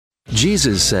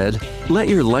Jesus said, "Let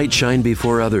your light shine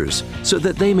before others, so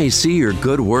that they may see your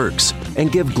good works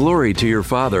and give glory to your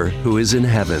Father who is in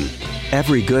heaven."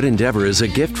 Every good endeavor is a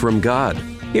gift from God.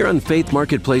 Here on Faith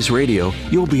Marketplace Radio,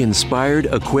 you'll be inspired,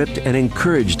 equipped, and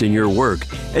encouraged in your work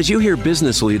as you hear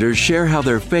business leaders share how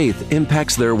their faith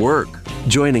impacts their work.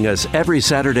 Joining us every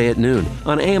Saturday at noon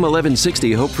on AM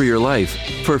 1160 Hope for Your Life.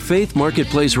 For Faith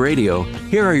Marketplace Radio,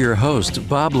 here are your hosts,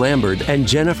 Bob Lambert and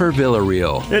Jennifer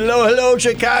Villarreal. Hello,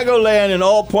 Chicagoland and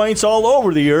all points all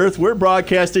over the earth. We're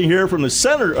broadcasting here from the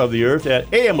center of the earth at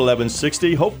AM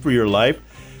 1160 Hope for Your Life.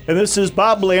 And this is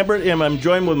Bob Lambert, and I'm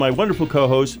joined with my wonderful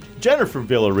co-host, Jennifer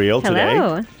Villarreal, today.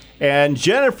 Hello. And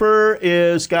Jennifer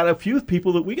is got a few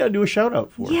people that we got to do a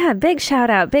shout-out for. Yeah, big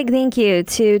shout-out, big thank you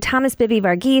to Thomas Bibby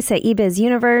Varghese at eBiz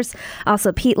Universe,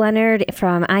 also Pete Leonard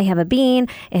from I Have a Bean,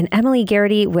 and Emily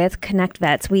Garrity with Connect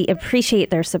Vets. We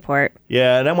appreciate their support.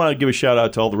 Yeah, and I want to give a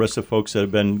shout-out to all the rest of the folks that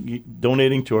have been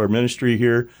donating to our ministry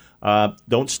here.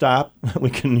 Don't stop.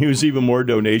 We can use even more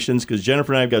donations because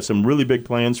Jennifer and I have got some really big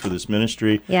plans for this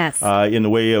ministry. Yes. In the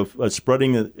way of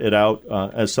spreading it out.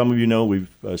 As some of you know,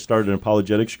 we've started an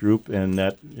apologetics group, and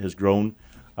that has grown.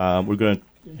 We're going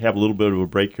to have a little bit of a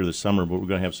break here this summer, but we're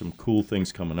going to have some cool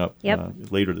things coming up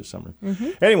later this summer. Mm-hmm.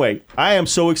 Anyway, I am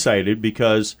so excited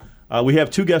because we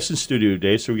have two guests in studio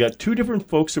today. So we got two different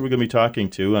folks that we're going to be talking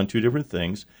to on two different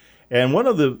things. And one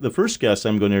of the first guests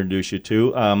I'm going to introduce you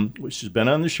to, which has been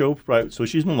on the show, so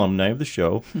she's an alumni of the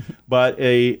show, but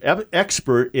a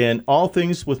expert in all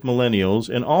things with millennials,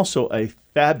 and also a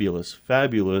fabulous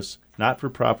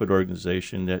not-for-profit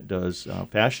organization that does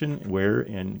fashion, wear,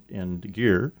 and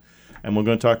gear. And we're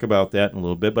going to talk about that in a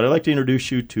little bit. But I'd like to introduce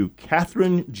you to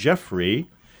Catherine Jeffrey.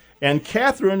 And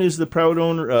Catherine is the proud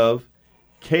owner of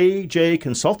KJ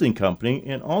Consulting Company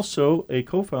and also a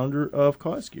co-founder of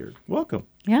Cause Gear. Welcome.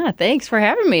 Yeah, thanks for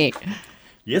having me.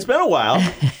 Yeah, it's been a while.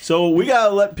 So we got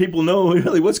to let people know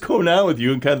really what's going on with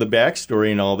you and kind of the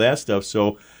backstory and all that stuff.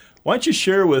 So why don't you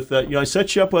share with, I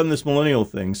set you up on this millennial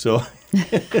thing. So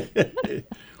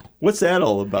what's that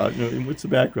all about? What's the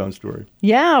background story?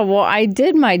 Yeah, well, I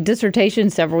did my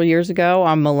dissertation several years ago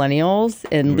on millennials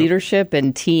and leadership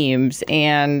and teams.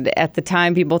 And at the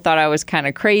time, people thought I was kind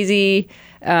of crazy.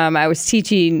 I was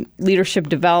teaching leadership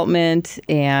development,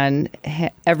 and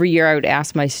every year I would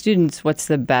ask my students, what's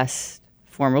the best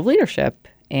form of leadership?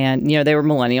 And, they were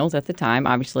millennials at the time,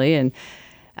 obviously. And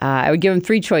I would give them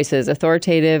three choices: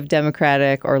 authoritative,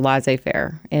 democratic, or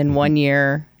laissez-faire. And one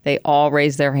year, they all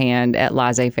raised their hand at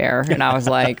laissez-faire. And I was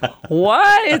like,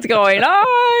 what is going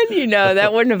on?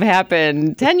 That wouldn't have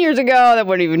happened 10 years ago. That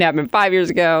wouldn't even happen 5 years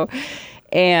ago.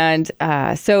 And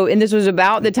and this was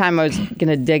about the time I was going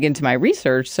to dig into my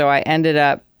research. So I ended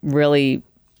up really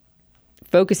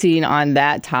focusing on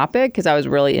that topic because I was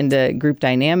really into group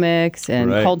dynamics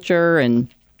and culture. And,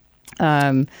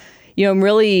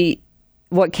 really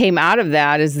what came out of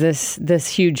that is this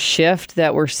huge shift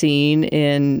that we're seeing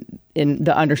in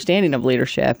the understanding of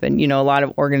leadership. And, a lot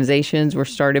of organizations were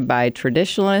started by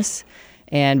traditionalists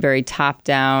and very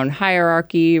top-down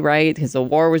hierarchy, right? Because the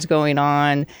war was going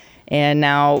on. And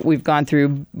now we've gone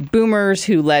through boomers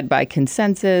who led by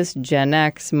consensus, Gen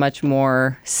X, much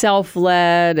more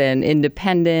self-led and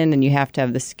independent, and you have to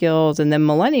have the skills. And then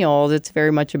millennials, it's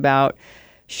very much about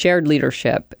shared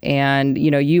leadership. And,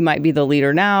 you might be the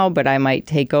leader now, but I might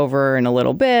take over in a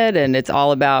little bit. And it's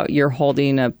all about you're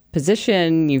holding a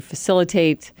position, you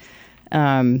facilitate.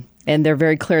 And they're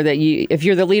very clear that if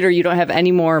you're the leader, you don't have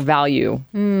any more value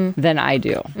than I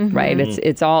do, right?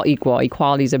 It's all equal.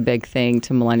 Equality is a big thing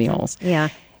to millennials. Yeah.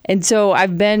 And so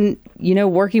I've been,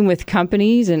 working with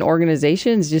companies and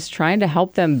organizations, just trying to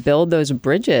help them build those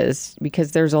bridges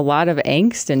because there's a lot of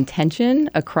angst and tension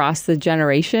across the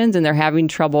generations, and they're having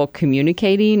trouble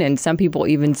communicating. And some people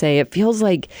even say it feels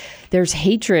like there's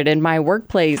hatred in my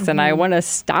workplace, and I want to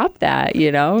stop that,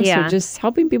 Yeah. So just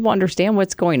helping people understand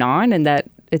what's going on and that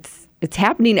it's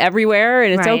happening everywhere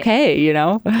and it's okay,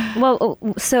 Well,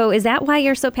 so is that why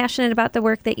you're so passionate about the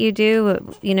work that you do,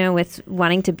 with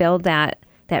wanting to build that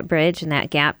bridge and that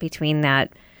gap between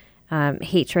that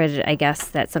hatred, I guess,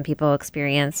 that some people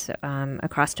experience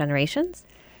across generations?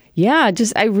 Yeah,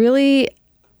 I really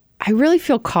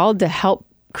feel called to help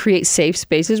create safe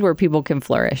spaces where people can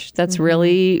flourish. That's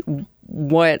really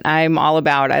what I'm all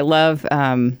about. I love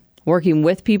working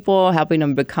with people, helping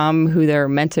them become who they're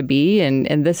meant to be.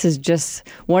 And this is just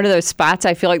one of those spots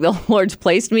I feel like the Lord's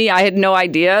placed me. I had no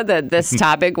idea that this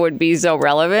topic would be so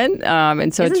relevant.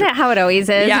 And so Isn't that how it always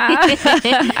is? Yeah.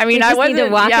 I mean, I need to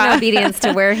walk in obedience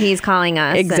to where he's calling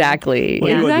us. Exactly.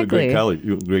 Well, you went to a great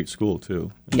college, great school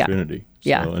too, Trinity. So,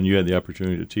 yeah. And you had the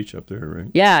opportunity to teach up there,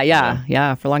 right?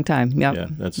 Yeah, for a long time. Yep. Yeah,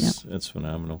 that's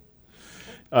phenomenal.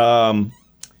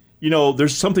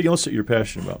 There's something else that you're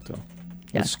passionate about, though.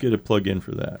 Yeah. Let's get a plug in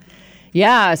for that.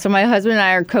 Yeah, so my husband and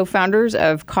I are co-founders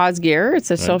of Cause Gear.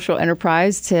 It's a social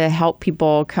enterprise to help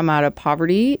people come out of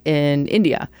poverty in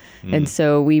India. And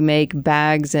so we make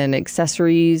bags and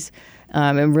accessories,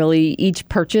 and really each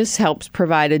purchase helps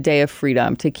provide a day of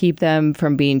freedom to keep them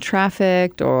from being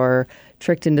trafficked or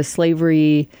tricked into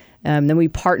slavery. Then we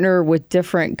partner with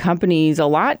different companies, a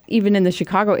lot even in the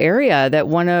Chicago area, that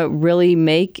want to really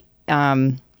make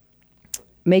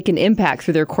an impact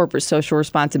through their corporate social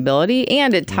responsibility.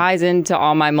 And it ties into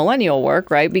all my millennial work,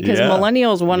 right? Because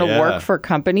millennials want to work for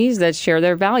companies that share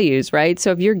their values, right?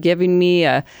 So if you're giving me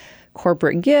a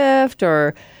corporate gift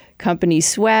or company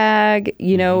swag,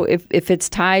 if it's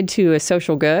tied to a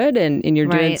social good and you're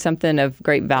doing something of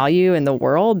great value in the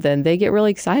world, then they get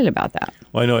really excited about that.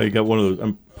 Well, I know I got one of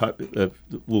those.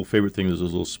 Little favorite thing is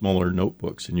those little smaller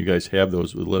notebooks, and you guys have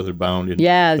those with leather bound. And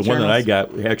the one that I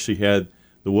got actually had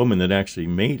the woman that actually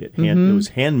made it. It was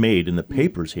handmade, and the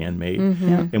paper's handmade.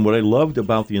 And what I loved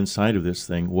about the inside of this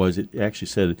thing was it actually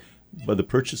said, by the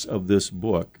purchase of this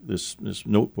book, this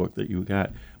notebook that you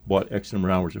got, bought X number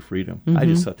of hours of freedom. I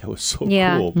just thought that was so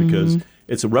cool because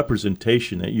it's a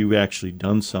representation that you've actually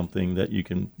done something that you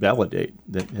can validate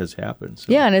that has happened. So.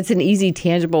 Yeah, and it's an easy,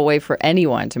 tangible way for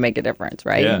anyone to make a difference,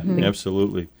 right? Yeah,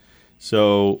 absolutely.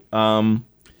 So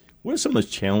what are some of the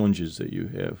challenges that you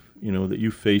have, that you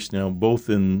face now,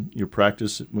 both in your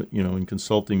practice, in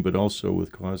consulting, but also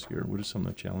with Cause Gear? What are some of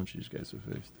the challenges you guys have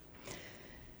faced?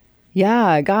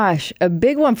 Yeah, gosh. A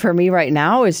big one for me right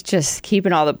now is just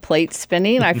keeping all the plates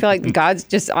spinning. I feel like God's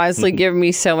just honestly given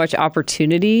me so much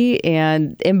opportunity.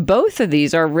 And both of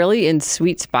these are really in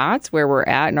sweet spots where we're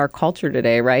at in our culture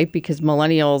today, right? Because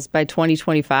millennials, by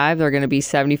 2025, they're going to be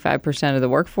 75% of the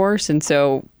workforce. And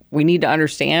so we need to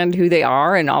understand who they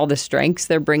are and all the strengths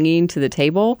they're bringing to the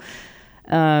table.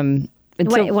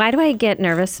 Why do I get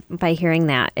nervous by hearing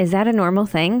that? Is that a normal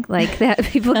thing? Like that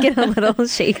people get a little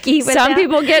shaky with Some that?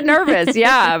 people get nervous,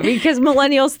 yeah, because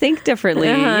millennials think differently,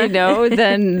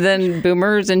 than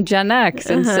boomers and Gen X.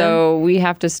 And so we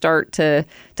have to start to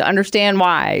understand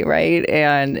why, right?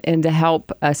 And to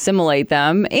help assimilate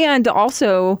them and to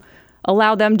also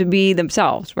allow them to be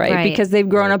themselves, right? Because they've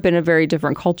grown up in a very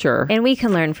different culture. And we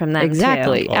can learn from them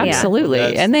exactly. too.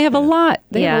 Absolutely. And they have a lot.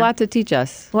 They have a lot to teach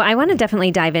us. Well, I want to definitely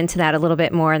dive into that a little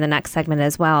bit more in the next segment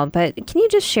as well. But can you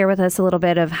just share with us a little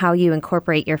bit of how you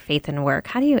incorporate your faith in work?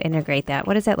 How do you integrate that?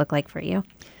 What does that look like for you?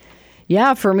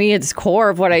 Yeah, for me, it's core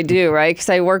of what I do, right? Because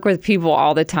I work with people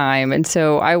all the time. And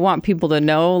so I want people to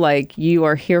know, like, you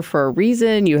are here for a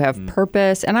reason, you have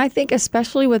purpose. And I think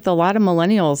especially with a lot of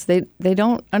millennials, they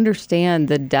don't understand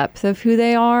the depth of who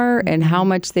they are and how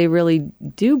much they really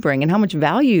do bring and how much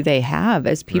value they have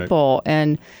as people.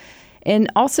 Right.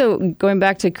 And also going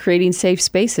back to creating safe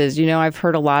spaces, I've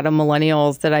heard a lot of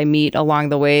millennials that I meet along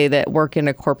the way that work in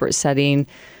a corporate setting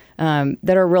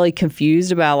that are really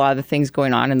confused about a lot of the things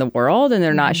going on in the world, and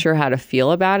they're not sure how to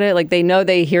feel about it. Like, they know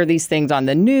they hear these things on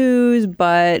the news,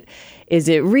 but is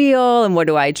it real? And what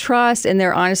do I trust? And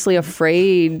they're honestly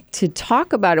afraid to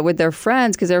talk about it with their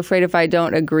friends because they're afraid if I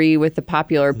don't agree with the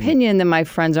popular opinion, then my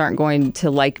friends aren't going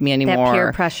to like me anymore. That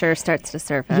peer pressure starts to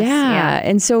surface. Yeah.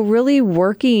 And so really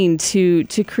working to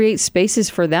create spaces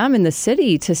for them in the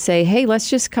city to say, hey, let's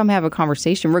just come have a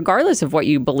conversation, regardless of what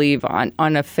you believe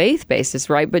on a faith basis,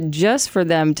 right? But just for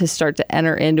them to start to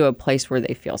enter into a place where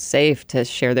they feel safe to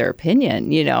share their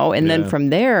opinion, and then from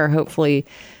there, hopefully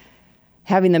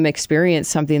having them experience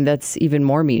something that's even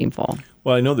more meaningful.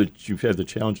 Well, I know that you've had the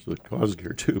challenge with Cause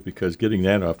Gear, too, because getting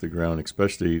that off the ground,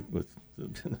 especially with the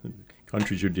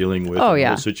countries you're dealing with,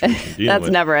 the situation you're dealing that's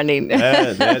with. never ending.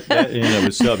 that in and of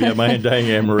itself, my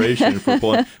undying admiration for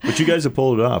pulling. But you guys have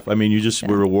pulled it off. I mean, you just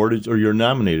were awarded, or you're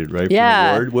nominated, right? For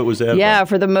an award? What was that about?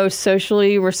 For the most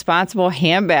socially responsible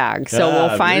handbag. So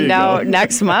we'll find out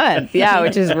next month.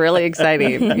 Which is really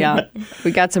exciting. Yeah,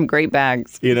 we got some great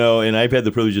bags. And I've had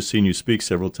the privilege of seeing you speak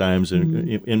several times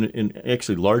in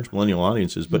actually large millennial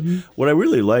audiences. But what I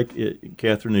really like,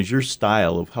 Catherine, is your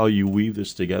style of how you weave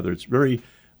this together. It's very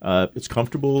it's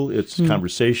comfortable, it's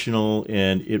conversational,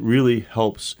 and it really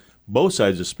helps both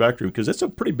sides of the spectrum because that's a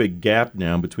pretty big gap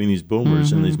now between these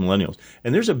boomers and these millennials.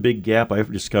 And there's a big gap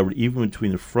I've discovered even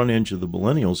between the front end of the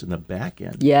millennials and the back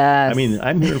end. Yes. I mean,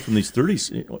 I'm hearing from these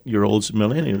 30-year-olds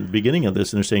millennials at the beginning of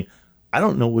this, and they're saying, I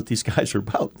don't know what these guys are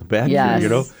about in the back Yes. here,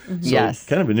 you know? Mm-hmm. So Yes.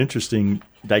 kind of an interesting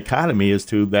dichotomy as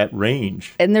to that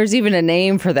range. And there's even a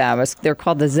name for them. They're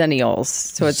called the Zennials.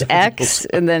 So it's X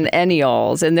and then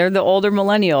Ennials. And they're the older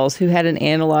millennials who had an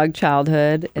analog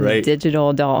childhood and a Right. digital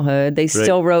adulthood. They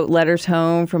still wrote letters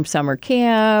home from summer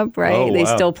camp, right? Oh, They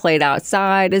wow. still played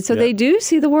outside. And so Yeah. they do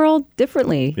see the world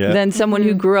differently Yeah. than someone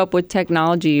who grew up with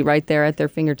technology right there at their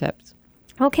fingertips.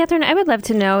 Well, Catherine, I would love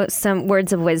to know some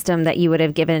words of wisdom that you would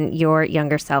have given your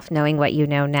younger self, knowing what you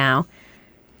know now.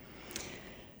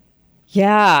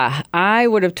 Yeah, I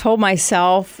would have told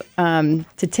myself to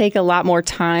take a lot more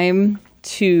time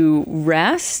to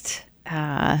rest,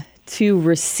 to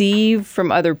receive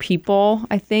from other people,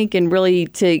 I think, and really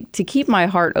to keep my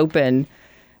heart open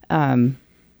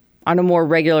on a more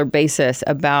regular basis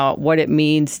about what it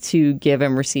means to give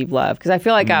and receive love. Because I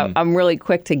feel like I'm really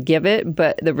quick to give it,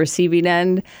 but the receiving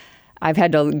end, I've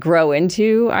had to grow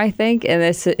into, I think, and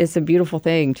it's a beautiful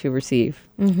thing to receive.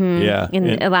 Yeah.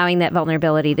 And allowing that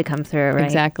vulnerability to come through, right?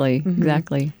 Exactly,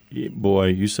 exactly. Boy,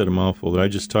 you said a mouthful. I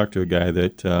just talked to a guy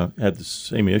that had the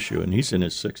same issue, and he's in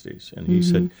his 60s. And he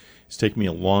said, it's taken me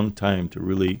a long time to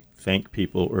really thank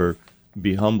people or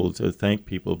be humbled to thank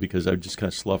people because I just kind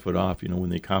of slough it off, you know, when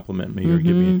they compliment me or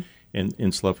give me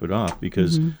and slough it off.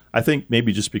 Because I think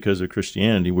maybe just because of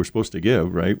Christianity, we're supposed to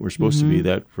give, right? We're supposed to be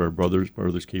that for our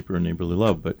brother's keeper and neighborly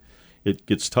love. But it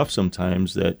gets tough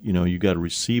sometimes that, you know, you got to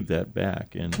receive that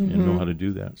back and know how to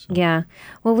do that. So. Yeah.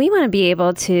 Well, we want to be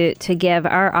able to give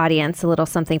our audience a little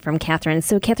something from Catherine.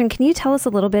 So, Catherine, can you tell us a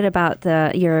little bit about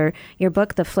your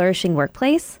book, The Flourishing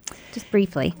Workplace? Just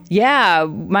briefly. Yeah,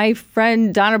 my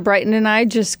friend Donna Brighton and I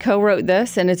just co-wrote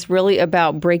this, and it's really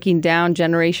about breaking down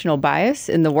generational bias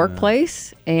in the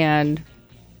workplace and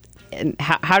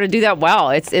how to do that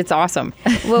well. It's awesome.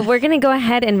 Well, we're going to go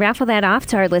ahead and raffle that off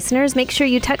to our listeners. Make sure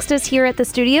you text us here at the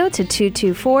studio to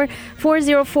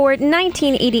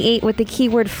 224-404-1988 with the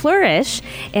keyword flourish,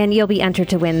 and you'll be entered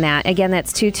to win that. Again,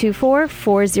 that's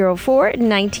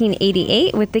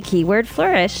 224-404-1988 with the keyword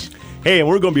flourish. Hey, and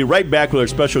we're going to be right back with our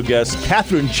special guest,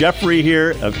 Catherine Jeffrey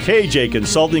here of KJ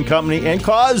Consulting Company and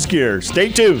Cause Gear. Stay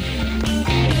tuned.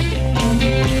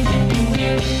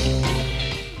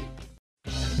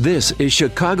 This is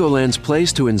Chicagoland's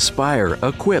place to inspire,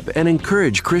 equip, and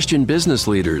encourage Christian business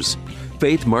leaders.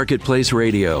 Faith Marketplace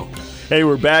Radio. Hey,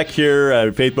 we're back here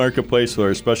at Faith Marketplace with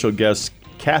our special guest,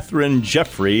 Catherine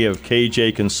Jeffrey of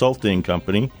KJ Consulting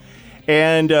Company.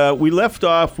 And we left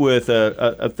off with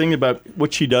a thing about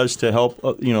what she does to help,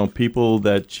 people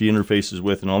that she interfaces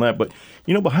with and all that. But,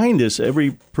 behind this,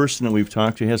 every person that we've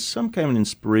talked to has some kind of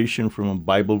inspiration from a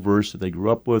Bible verse that they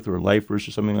grew up with or a life verse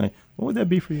or something like that. What would that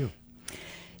be for you?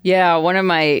 Yeah, one of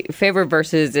my favorite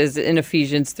verses is in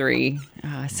Ephesians 3,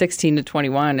 16 to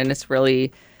 21. And it's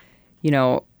really,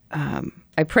 I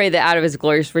pray that out of his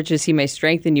glorious riches he may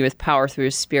strengthen you with power through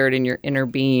his spirit in your inner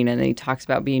being. And then he talks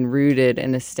about being rooted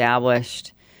and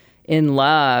established in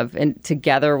love and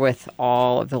together with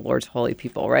all of the Lord's holy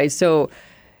people, right? So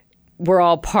we're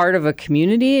all part of a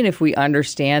community. And if we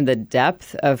understand the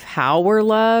depth of how we're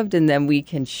loved and then we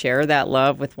can share that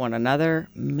love with one another,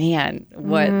 man,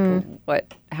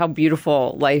 how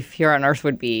beautiful life here on earth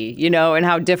would be, and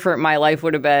how different my life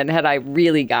would have been had I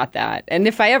really got that. And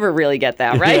if I ever really get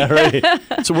that, right? Yeah, right.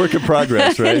 It's a work in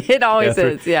progress, right? It always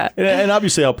is, yeah. And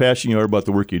obviously how passionate you are about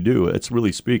the work you do. It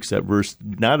really speaks, that verse,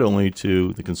 not only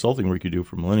to the consulting work you do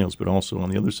for millennials, but also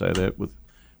on the other side of that with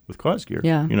Cause Gear.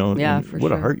 Yeah. And For what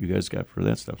sure. a heart you guys got for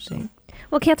that stuff. So.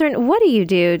 Well, Catherine, what do you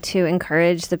do to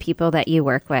encourage the people that you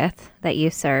work with, that you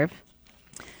serve?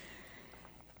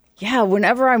 Yeah,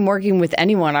 whenever I'm working with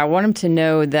anyone, I want them to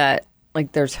know that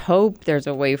there's hope, there's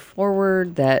a way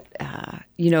forward, that, a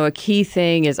key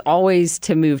thing is always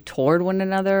to move toward one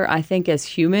another. I think as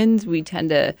humans, we tend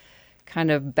to kind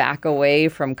of back away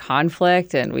from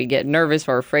conflict and we get nervous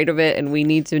or afraid of it. And we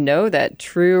need to know that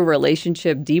true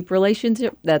relationship, deep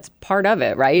relationship, that's part of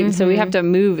it, right? Mm-hmm. So we have to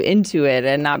move into it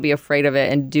and not be afraid of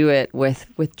it and do it with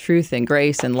truth and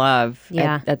grace and love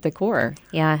at the core.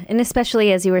 Yeah. And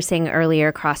especially as you were saying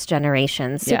earlier, cross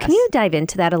generations. So Yes. Can you dive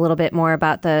into that a little bit more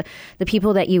about the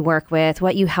people that you work with,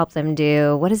 what you help them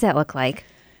do? What does that look like?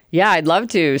 Yeah, I'd love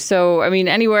to. So,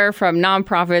 anywhere from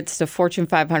nonprofits to Fortune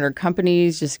 500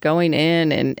 companies, just going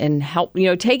in and help,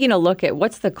 taking a look at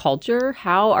what's the culture,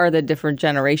 how are the different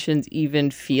generations even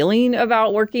feeling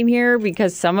about working here?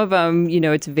 Because some of them,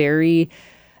 it's very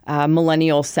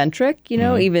millennial centric,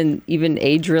 even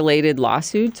age-related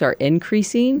lawsuits are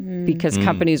increasing because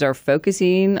companies are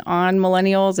focusing on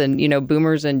millennials and,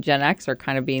 boomers and Gen X are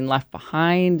kind of being left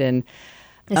behind. And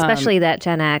Especially that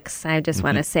Gen X. I just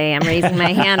want to say I'm raising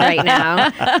my hand right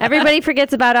now. Everybody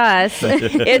forgets about us.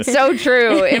 It's so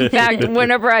true. In fact,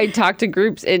 whenever I talk to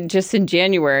groups, just in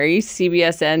January,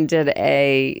 CBSN did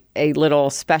a little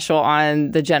special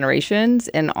on the generations,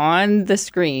 and on the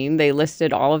screen they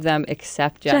listed all of them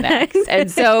except Gen X.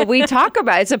 And so we talk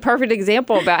about, it's a perfect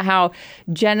example about how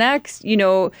Gen X,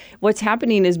 what's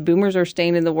happening is boomers are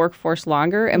staying in the workforce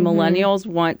longer, and millennials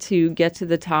want to get to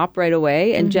the top right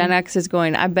away, and Gen X is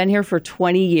going, I've been here for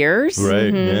 20 years.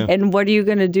 Right. Yeah. And what are you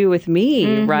going to do with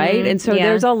me? Right. And so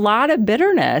there's a lot of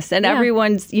bitterness, and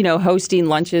everyone's, hosting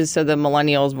lunches so the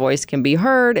millennials' voice can be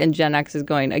heard. And Gen X is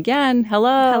going, again,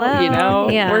 hello.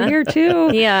 We're here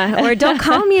too. Yeah. Or don't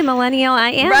call me a millennial.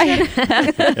 I am. Right.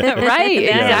 Right.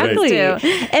 Exactly.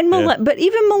 And but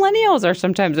even millennials are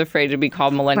sometimes afraid to be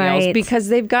called millennials because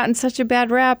they've gotten such a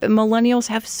bad rap, and millennials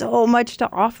have so much to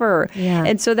offer. Yeah.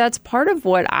 And so that's part of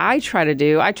what I try to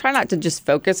do. I try not to just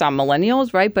focus on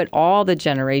millennials, right? But all the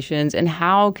generations, and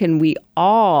how can we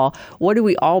all, what do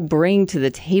we all bring to the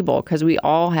table? Because we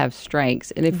all have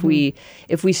strengths. And if we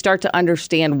start to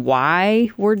understand why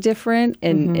we're different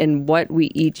and what we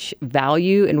each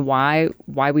value and why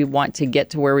we want to get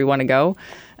to where we want to go,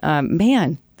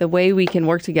 man, the way we can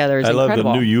work together is incredible. I love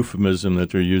the new euphemism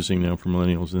that they're using now for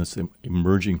millennials, and it's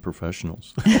emerging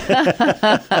professionals.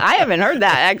 I haven't heard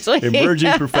that, actually.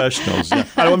 Emerging professionals. Yeah.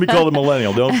 I don't want to be called a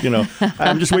millennial.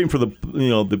 I'm just waiting for the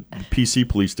PC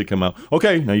police to come out.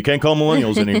 Okay, now you can't call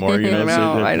millennials anymore.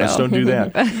 I know. Let's don't do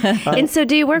that. And so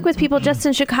do you work with people just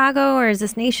in Chicago, or is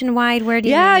this nationwide? Where do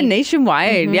you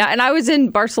nationwide. Yeah, and I was in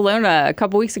Barcelona a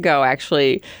couple weeks ago,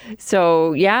 actually.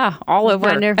 So, yeah, all over.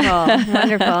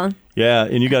 Wonderful. Yeah,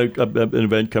 and you got an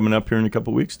event coming up here in a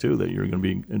couple of weeks, too, that you're going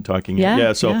to be talking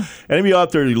at. Any of you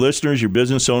out there, your listeners, your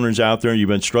business owners out there, you've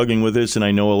been struggling with this, and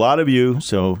I know a lot of you,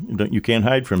 so you can't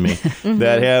hide from me,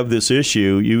 that have this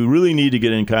issue. You really need to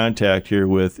get in contact here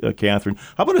with Catherine.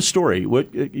 How about a story?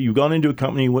 You've gone into a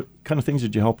company. What kind of things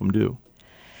did you help them do?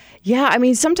 Yeah, I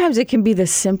mean, sometimes it can be the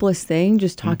simplest thing,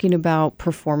 just talking about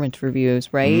performance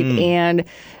reviews, right? And,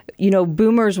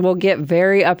 boomers will get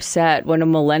very upset when a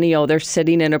millennial, they're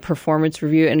sitting in a performance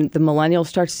review and the millennial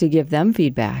starts to give them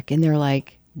feedback. And they're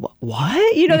like,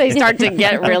 what? They start to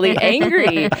get really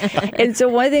angry. And so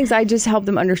one of the things I just help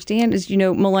them understand is,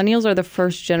 millennials are the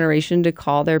first generation to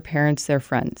call their parents their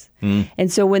friends.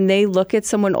 And so when they look at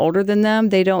someone older than them,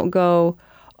 they don't go,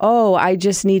 oh, I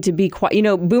just need to be quiet.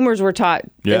 Boomers were taught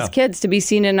as kids to be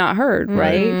seen and not heard,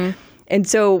 right? And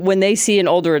so when they see an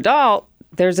older adult,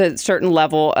 there's a certain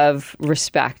level of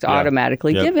respect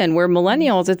automatically given, where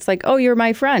millennials, it's like, oh, you're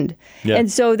my friend.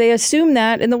 And so they assume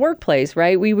that in the workplace,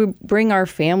 right? We would bring our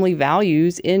family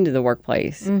values into the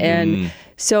workplace. And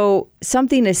so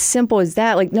something as simple as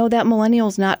that, like, no, that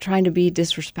millennial's not trying to be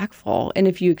disrespectful. And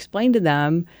if you explain to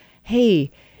them,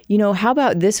 hey, how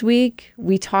about this week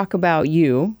we talk about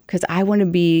you, because I want to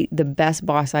be the best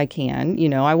boss I can.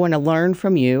 I want to learn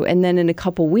from you. And then in a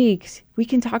couple weeks, we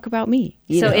can talk about me.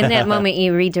 So in that moment,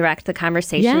 you redirect the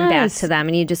conversation back to them,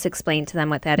 and you just explain to them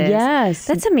what that is. Yes.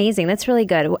 That's amazing. That's really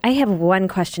good. I have one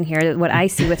question here, what I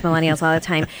see with millennials all the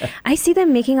time. I see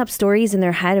them making up stories in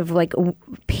their head of like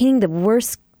painting the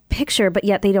worst picture, but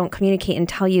yet they don't communicate and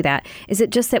tell you that. Is it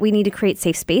just that we need to create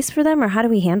safe space for them, or how do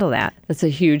we handle that? That's a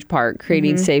huge part,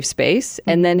 creating safe space,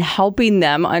 and then helping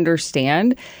them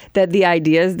understand that the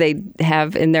ideas they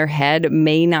have in their head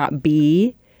may not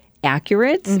be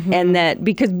accurate, and that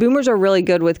because boomers are really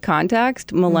good with context,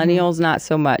 millennials not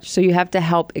so much. So you have to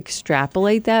help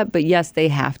extrapolate that, but yes, they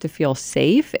have to feel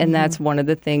safe, and that's one of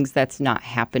the things that's not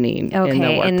happening in the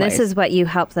workplace. And this is what you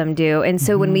help them do. And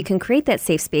so when we can create that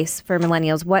safe space for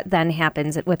millennials, what then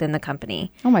happens within the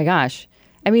company? Oh my gosh.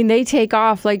 I mean, they take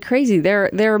off like crazy.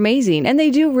 They're amazing, and they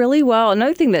do really well.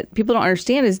 Another thing that people don't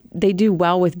understand is they do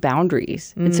well with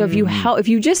boundaries. And so if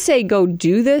you just say go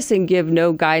do this and give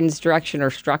no guidance, direction, or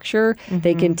structure,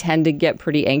 they can tend to get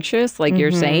pretty anxious, like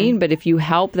you're saying. But if you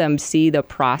help them see the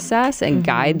process and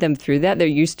guide them through that, they're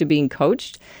used to being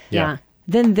coached. Yeah.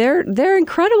 Then they're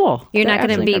incredible. You're not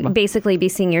going to basically be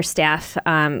seeing your staff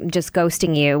just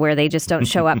ghosting you, where they just don't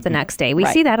show up the next day. We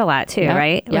see that a lot too,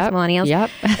 right? With millennials.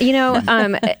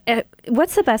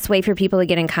 What's the best way for people to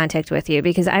get in contact with you?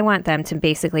 Because I want them to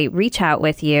basically reach out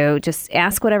with you, just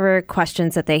ask whatever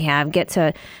questions that they have, get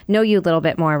to know you a little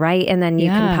bit more, right? And then you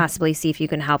can possibly see if you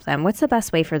can help them. What's the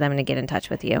best way for them to get in touch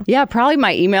with you? Yeah, probably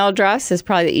my email address is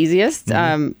probably the easiest,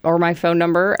 or my phone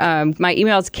number. My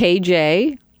email is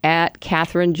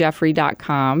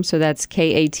KJ@KatherineJeffrey.com. So that's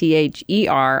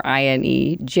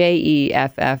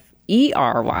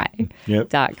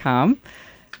KatherineJeffrey.com.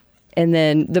 And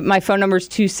then my phone number is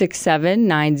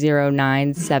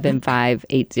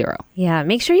 267-909-7580. Yeah,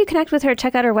 make sure you connect with her.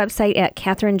 Check out her website at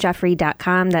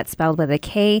KatherineJeffrey.com. That's spelled with a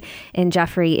K, and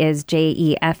Jeffrey is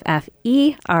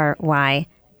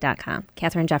JEFFERY.com.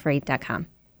 KatherineJeffrey.com.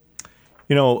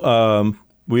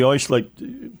 We always like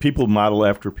people model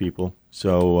after people.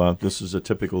 So this is a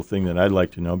typical thing that I'd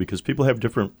like to know because people have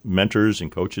different mentors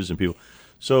and coaches and people.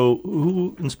 So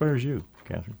who inspires you,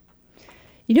 Catherine?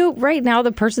 Right now,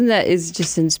 the person that is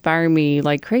just inspiring me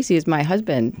like crazy is my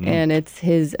husband. And it's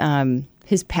his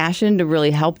passion to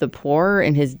really help the poor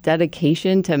and his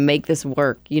dedication to make this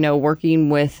work. Working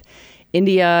with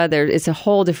India, it's a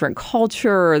whole different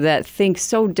culture that thinks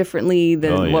so differently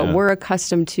than what we're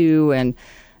accustomed to, and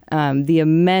the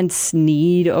immense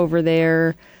need over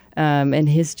there, and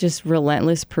his just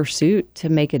relentless pursuit to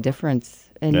make a difference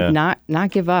and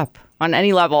not give up on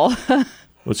any level.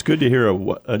 Well, it's good to hear a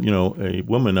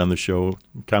woman on the show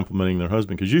complimenting their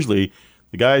husband, because usually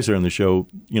the guys are on the show,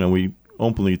 we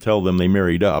openly tell them they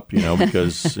married up,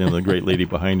 because the great lady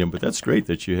behind him. But that's great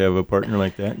that you have a partner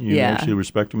like that. And you actually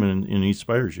respect him and he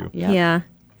inspires you. Yeah.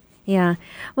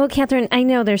 Well, Catherine, I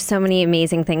know there's so many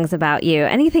amazing things about you.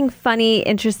 Anything funny,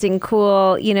 interesting,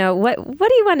 cool? What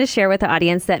do you want to share with the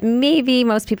audience that maybe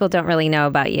most people don't really know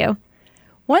about you?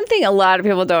 One thing a lot of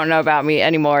people don't know about me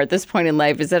anymore at this point in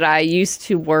life is that I used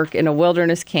to work in a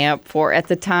wilderness camp for, at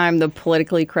the time, the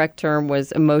politically correct term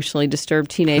was emotionally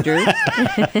disturbed teenagers.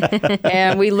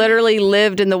 And we literally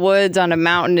lived in the woods on a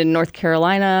mountain in North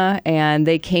Carolina, and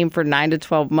they came for 9 to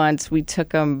 12 months. We took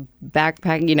them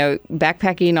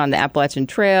backpacking on the Appalachian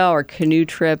Trail or canoe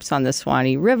trips on the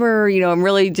Swanee River, and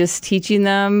really just teaching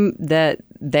them that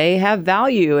they have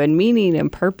value and meaning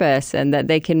and purpose, and that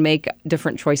they can make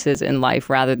different choices in life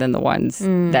rather than the ones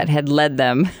that had led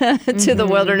them to the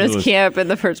wilderness camp in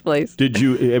the first place. Have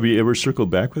you ever circled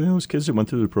back with those kids that went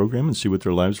through the program and see what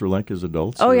their lives were like as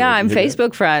adults? Oh, yeah. I'm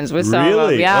Facebook friends with some of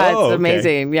them. Yeah, it's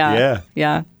amazing.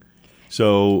 Yeah.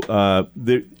 So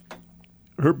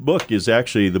her book is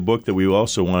actually the book that we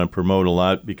also want to promote a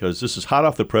lot, because this is hot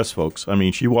off the press, folks. I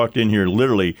mean, she walked in here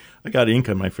literally, I got ink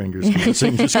on my fingers. This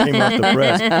thing just came off the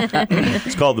press.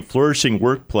 It's called The Flourishing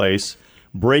Workplace,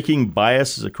 Breaking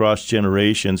Biases Across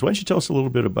Generations. Why don't you tell us a little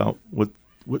bit about what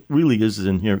really is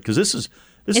in here? Because this is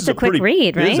a quick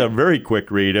read, right? It is a very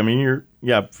quick read. I mean,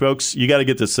 folks, you got to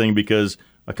get this thing, because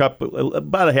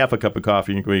about a half a cup of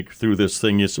coffee, and you're going through this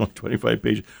thing. It's only 25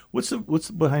 pages.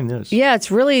 What's behind this? Yeah, it's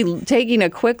really taking a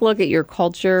quick look at your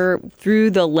culture through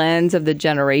the lens of the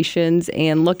generations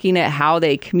and looking at how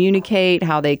they communicate,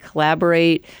 how they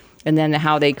collaborate, and then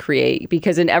how they create.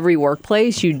 Because in every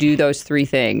workplace, you do those three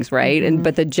things, right?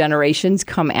 But the generations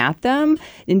come at them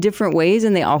in different ways,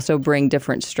 and they also bring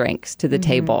different strengths to the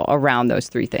table around those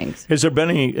three things. Has there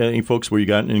been any folks where you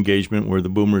got an engagement where the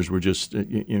boomers were just,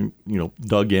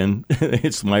 dug in?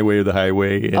 It's my way or the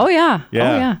highway. And, oh, yeah.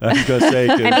 I was going to say.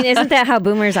 I mean, isn't that how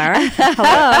boomers are?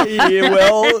 Hello.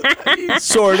 Well,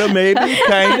 sort of, maybe,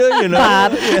 kind of,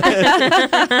 Bob.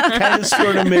 Kind of,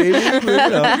 sort of, maybe.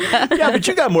 But, yeah, but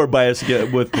you got more bias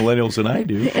with millennials than I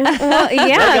do. Well,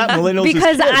 yeah,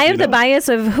 because kids, I have the bias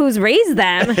of who's raised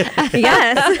them.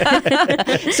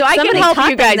 Yes. So I can help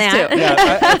you guys too.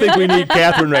 Yeah, I think we need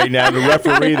Catherine right now to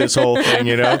referee this whole thing,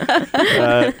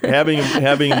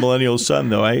 Having a millennial son,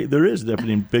 though, there is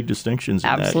definitely big distinctions in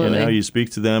that, and how you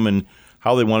speak to them and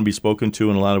how they want to be spoken to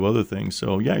and a lot of other things.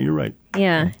 So, yeah, you're right.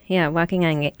 Yeah, walking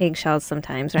on eggshells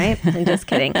sometimes, right? I'm just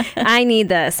kidding. I need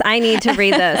this. I need to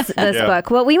read this book.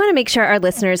 Well, we want to make sure our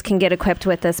listeners can get equipped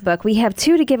with this book. We have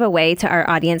 2 to give away to our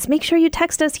audience. Make sure you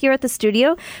text us here at the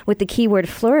studio with the keyword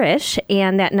flourish,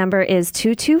 and that number is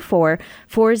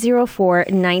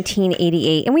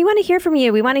 224-404-1988. And we want to hear from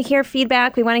you. We want to hear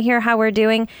feedback. We want to hear how we're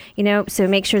doing, so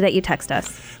make sure that you text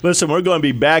us. Listen, we're going to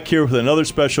be back here with another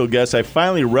special guest. I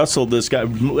finally wrestled this guy.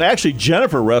 Actually,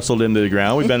 Jennifer wrestled into the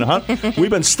ground.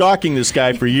 We've been stalking this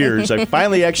guy for years. I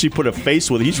finally actually put a face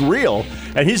with it. He's real,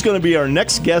 and he's going to be our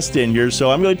next guest in here,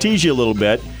 so I'm going to tease you a little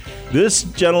bit. This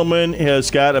gentleman has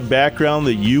got a background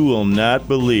that you will not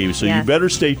believe, so you better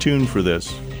stay tuned for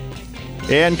this.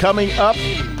 And coming up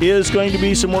is going to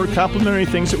be some more complimentary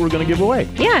things that we're going to give away.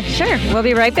 Yeah, sure. We'll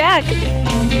be right back.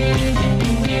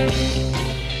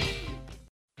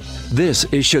 This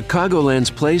is Chicagoland's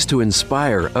place to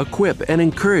inspire, equip, and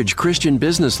encourage Christian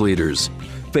business leaders.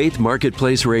 Faith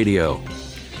Marketplace Radio.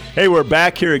 Hey, we're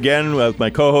back here again with my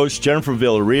co-host, Jennifer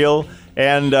Villarreal,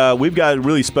 and we've got a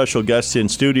really special guest in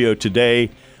studio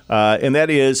today. and that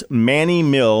is Manny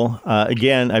Mill.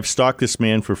 Again, I've stalked this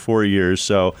man for 4 years.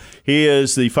 So he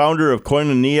is the founder of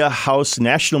Koinonia House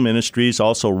National Ministries,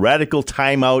 also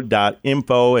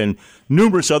RadicalTimeout.info, and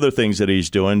numerous other things that he's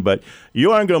doing. But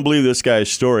you aren't going to believe this guy's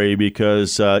story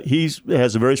because he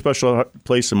has a very special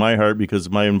place in my heart because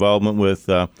of my involvement with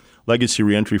Legacy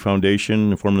Reentry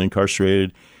Foundation, formerly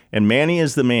incarcerated. And Manny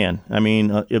is the man. I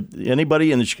mean, if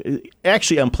anybody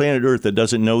actually on planet Earth that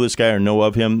doesn't know this guy or know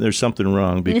of him, there's something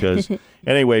wrong. Because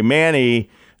anyway, Manny,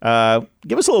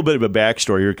 give us a little bit of a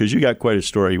backstory here because you got quite a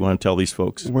story you want to tell these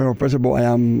folks. Well, first of all,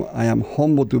 I am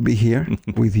humbled to be here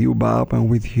with you, Bob, and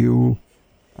with you,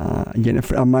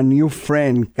 Jennifer, and my new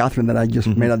friend Catherine that I just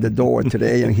met at the door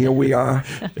today, and here we are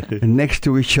next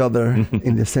to each other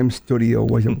in the same studio.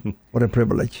 What a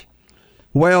privilege.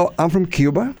 Well, I'm from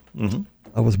Cuba. Mm-hmm.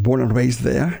 I was born and raised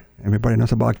there. Everybody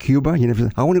knows about Cuba. You know,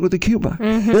 I want to go to Cuba.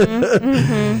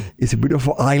 It's a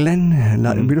beautiful island, a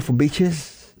lot of beautiful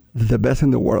beaches, the best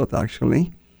in the world,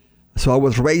 actually. So I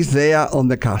was raised there on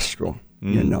the Castro,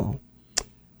 you know.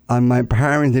 And my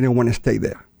parents didn't want to stay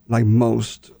there, like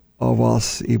most of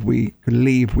us. If we could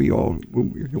leave,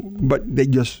 but they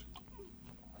just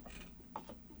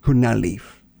could not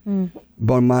leave.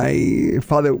 But my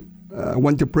father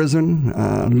went to prison,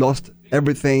 lost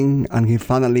everything, and he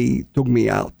finally took me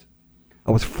out.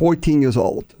 I was 14 years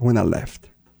old when I left.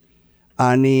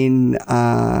 And in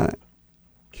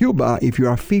Cuba, if you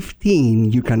are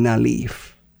 15, you cannot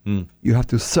leave. You have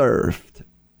to serve.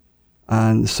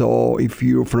 And so if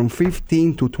you're from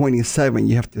 15 to 27,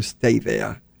 you have to stay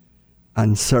there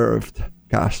and served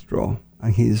Castro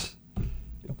and his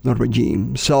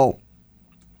regime. So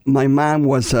my mom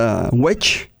was a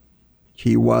witch.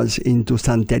 She was into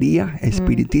Santeria,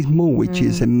 Espiritismo, which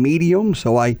is a medium.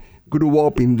 So I grew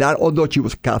up in that, although she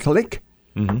was Catholic.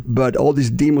 But all these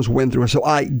demons went through her. So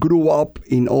I grew up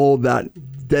in all that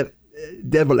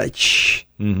devilish,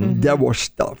 devil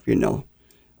stuff, you know.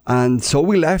 And so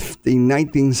we left in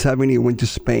 1970, went to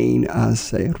Spain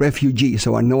as a refugee.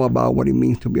 So I know about what it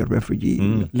means to be a refugee,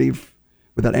 live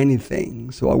without anything.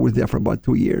 So I was there for about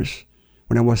 2 years.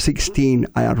 When I was 16,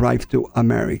 I arrived to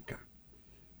America.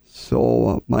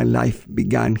 So my life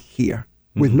began here.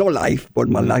 With no life, but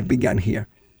my life began here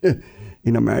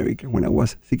in America when I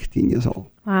was 16 years old.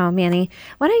 Wow, Manny.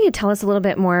 Why don't you tell us a little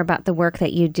bit more about the work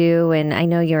that you do? And I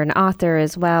know you're an author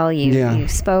as well. You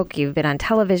spoke, you've been on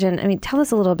television. I mean, tell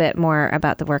us a little bit more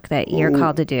about the work that you're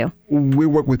called to do. We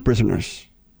work with prisoners,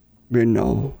 you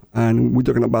know, and we're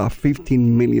talking about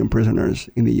 15 million prisoners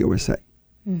in the USA.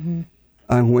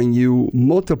 And when you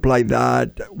multiply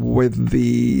that with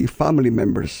the family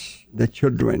members, the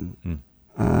children,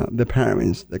 the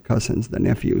parents, the cousins, the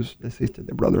nephews, the sisters,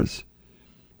 the brothers,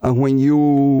 and when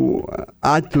you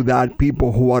add to that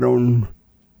people who are on,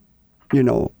 you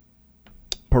know,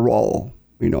 parole,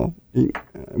 you know,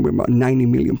 we're about 90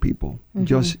 million people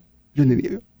just in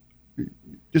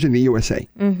the USA.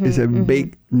 It's a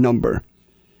big number.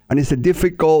 And it's a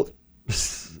difficult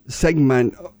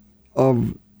segment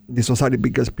of the society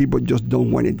because people just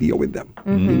don't want to deal with them.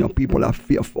 You know, people are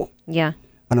fearful. Yeah.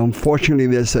 And unfortunately,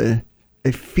 there's a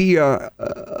fear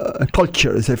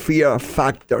culture, it's a fear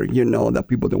factor, you know, that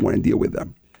people don't want to deal with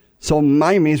them. So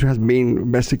my ministry has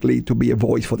been basically to be a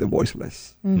voice for the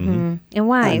voiceless. And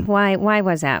why? Why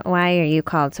was that? Why are you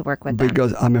called to work with them?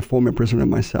 Because I'm a former prisoner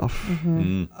myself.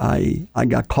 I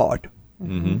got caught.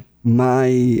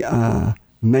 My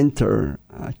mentor,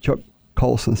 Chuck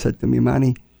Colson, said to me,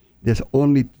 Manny, there's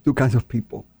only two kinds of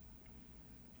people.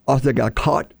 Us that got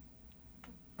caught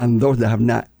and those that have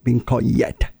not been caught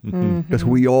yet. Because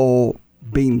we all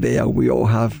been there. We all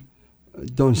have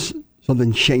done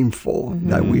something shameful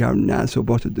that we are not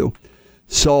supposed to do.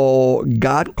 So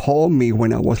God called me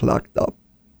when I was locked up,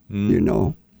 you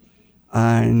know,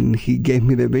 and he gave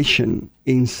me the vision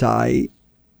inside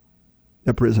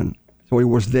the prison. So it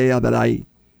was there that I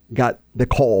got the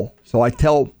call. So I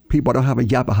tell people I don't have a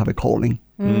job, I have a calling.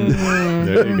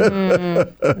 There you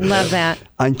go. Love that.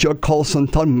 And Chuck Colson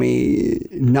taught me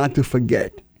not to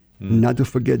forget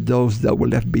those that were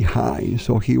left behind.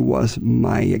 So he was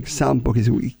my example.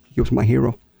 He was my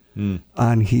hero.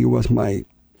 And he was my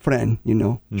friend, you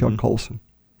know, Chuck Colson.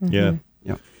 Yeah.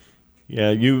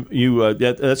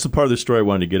 That's the part of the story I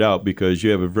wanted to get out because you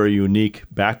have a very unique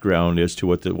background as to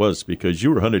what it was because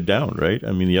you were hunted down, right?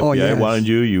 I mean, the FBI wanted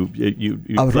you. You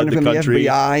I was fled running the from country. the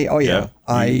FBI. Oh yeah.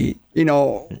 You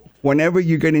know, whenever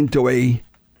you get into a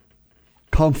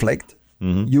conflict,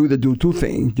 you either do two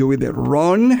things. You either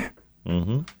run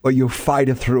or you fight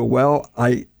it through. Well,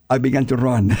 I began to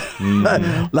run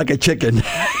like a chicken.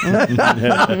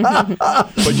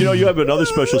 But you know, you have another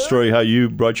special story how you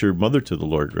brought your mother to the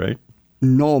Lord, right?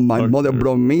 No, my mother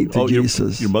brought me to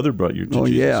Jesus. Your mother brought you to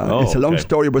Jesus. Yeah. It's a long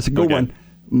story, but it's a good one.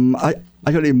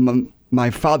 Actually, my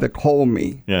father called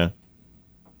me. Yeah.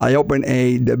 I opened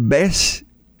the best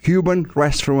Cuban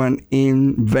restaurant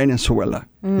in Venezuela.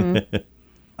 And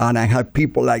I had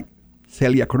people like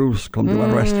Celia Cruz come to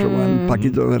my restaurant,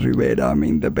 Paquito de Rivera, I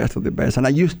mean, the best of the best. And I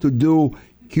used to do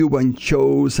Cuban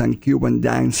shows and Cuban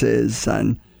dances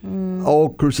and all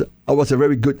cruise. I was a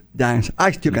very good dancer.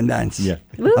 I still can dance. Yeah.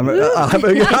 I'm a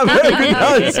very good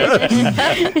dancer.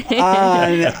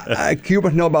 And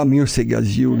Cubans know about music,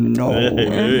 as you know.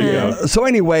 Yeah. So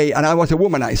anyway, and I was a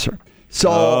womanizer.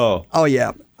 So,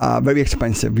 very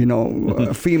expensive. You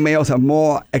know, females are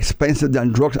more expensive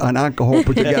than drugs and alcohol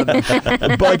put together.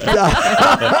 But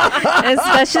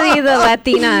especially the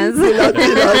Latinas.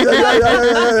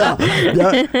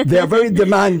 They are very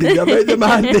demanding.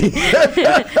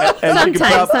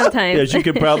 Sometimes. As you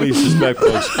can probably suspect,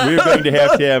 folks, we're going to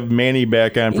have Manny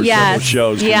back on for several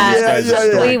shows.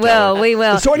 We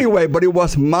will. So anyway, but it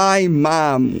was my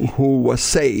mom who was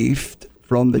saved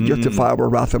from the justifiable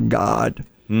wrath of God,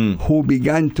 who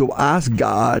began to ask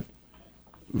God,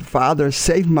 Father,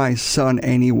 save my son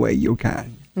any way you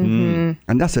can. And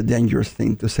that's a dangerous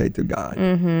thing to say to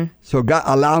God. So God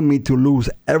allowed me to lose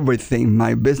everything,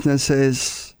 my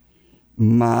businesses,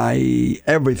 my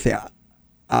everything.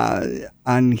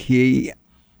 And he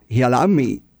allowed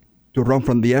me to run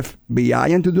from the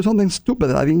FBI and to do something stupid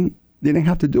that I didn't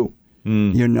have to do.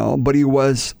 You know, but it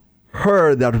was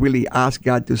her that really asked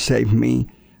God to save me.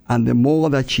 And the more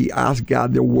that she asked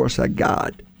God, the worse I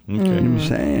got. You know what I'm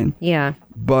saying? Yeah.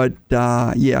 But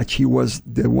she was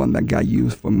the one that God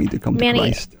used for me to come Manny, to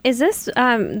Christ. is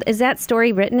that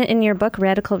story written in your book,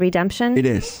 Radical Redemption? It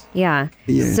is. Yeah.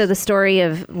 Yes. So the story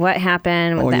of what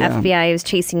happened when the FBI was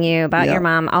chasing you, about your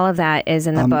mom, all of that is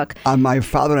in the book. And my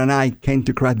father and I came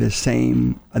to Christ at the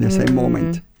same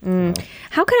moment.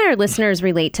 How can our listeners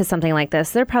relate to something like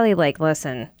this? They're probably like,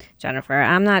 listen, Jennifer,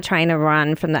 I'm not trying to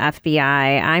run from the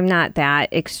FBI. I'm not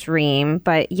that extreme,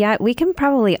 but yet we can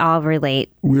probably all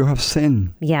relate. We all have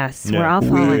sin. Yes, we're all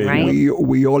fallen, right?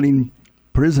 We all in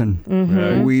prison.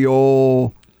 Right.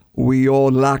 We all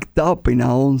locked up in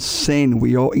our own sin.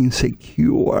 We all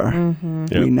insecure.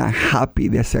 We're not happy.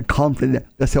 There's a conflict.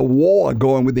 There's a war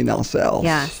going within ourselves.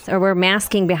 Yes, or we're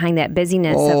masking behind that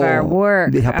busyness of our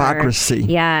work. The hypocrisy.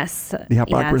 The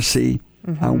hypocrisy.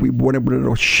 And we weren't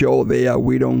able to show there.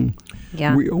 We don't.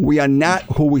 Yeah. We are not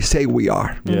who we say we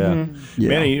are. Yeah.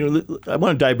 Manny, I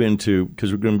want to dive into,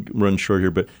 because we're going to run short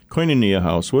here, but Koinonia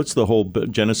House, what's the whole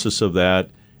genesis of that,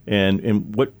 and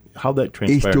how that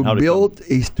transpired?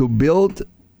 Is to build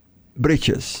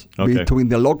bridges between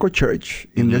the local church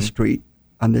in the street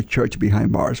and the church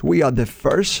behind bars. We are the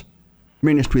first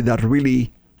ministry that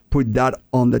really put that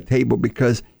on the table,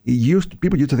 because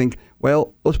people used to think,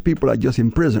 well, those people are just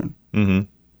in prison, and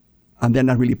they're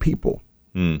not really people,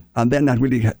 and they're not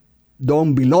really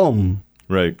don't belong.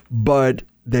 Right. But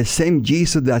the same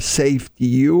Jesus that saved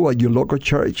you at your local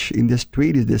church in the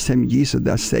street is the same Jesus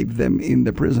that saved them in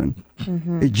the prison.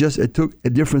 It took a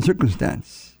different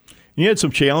circumstance. You had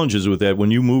some challenges with that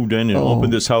when you moved in and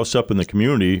opened this house up in the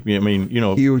community. I mean,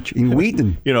 huge in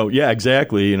Wheaton.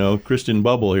 Exactly. Christian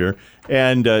bubble here,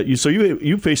 and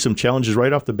you faced some challenges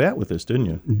right off the bat with this, didn't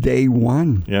you? Day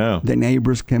one. Yeah. The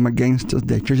neighbors came against us.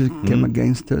 The churches came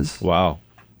against us. Wow.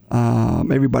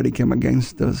 Everybody came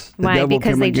against us. Why?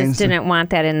 Because they just didn't want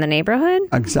that in the neighborhood?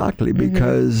 Exactly,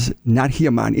 because not here,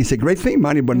 man. It's a great thing,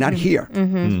 money, but not here.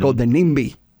 It's called the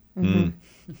NIMBY.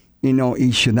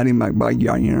 Issue, not in my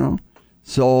backyard,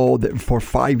 So for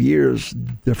 5 years,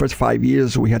 the first 5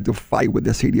 years, we had to fight with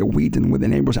the city of Wheaton, with the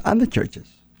neighbors and the churches.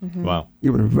 Wow.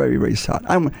 It was very, very sad.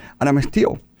 I'm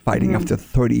still fighting after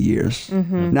 30 years.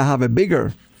 Now I have a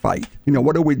bigger fight.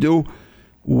 What do we do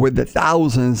with the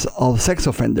thousands of sex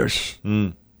offenders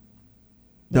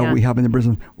that we have in the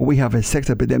prison? We have a sex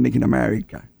epidemic in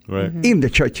America, in the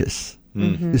churches.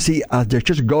 You see, as the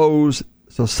church goes,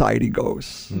 society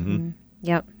goes.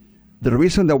 Yep. The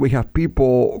reason that we have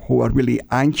people who are really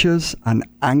anxious and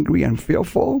angry and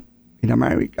fearful in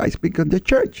America is because the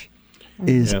church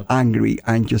is angry,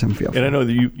 anxious, and fearful. And I know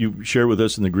that you shared with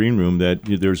us in the green room that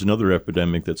there's another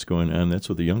epidemic that's going on. That's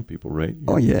with the young people, right?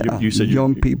 You said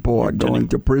young people are going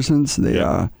to prisons. They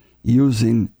are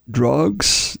using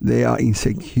drugs. They are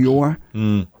insecure.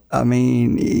 I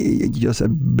mean, it's just a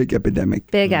big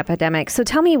epidemic. Big epidemic. So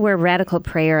tell me where radical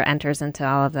prayer enters into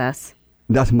all of this.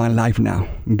 That's my life now.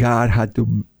 God had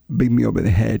to beat me over the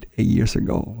head 8 years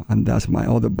ago, and that's my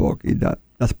other book.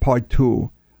 That's part 2.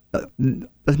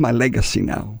 That's my legacy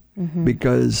now,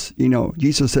 because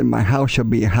Jesus said, "My house shall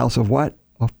be a house of what?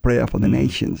 Of prayer for the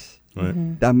nations."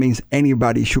 Right. That means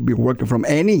anybody should be working from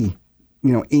any,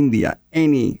 India,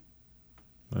 any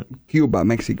Cuba,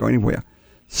 Mexico, anywhere.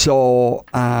 So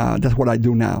that's what I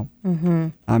do now.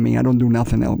 I mean, I don't do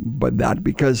nothing else but that,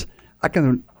 because I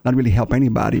can not really help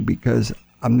anybody because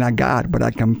I'm not God, but I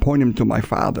can point them to my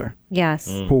Father. Yes.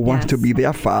 Who wants to be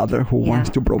their Father, who wants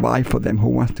to provide for them, who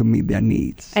wants to meet their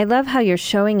needs. I love how you're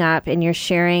showing up and you're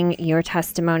sharing your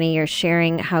testimony. You're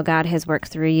sharing how God has worked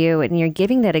through you, and you're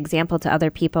giving that example to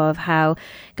other people of how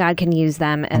God can use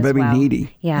them as well. I'm very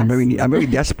needy. Yes. I'm very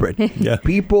desperate.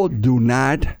 People do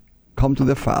not come to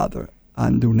the Father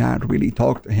and do not really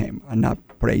talk to Him and not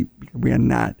pray because we are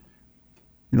not,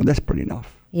 desperate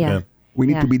enough. Yeah. We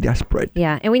need to be desperate.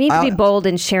 Yeah, and we need to be bold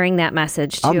in sharing that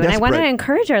message too. And I want to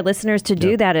encourage our listeners to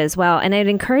do that as well. And I'd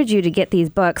encourage you to get these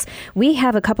books. We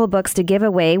have a couple books to give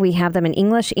away. We have them in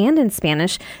English and in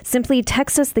Spanish. Simply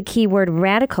text us the keyword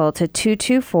RADICAL to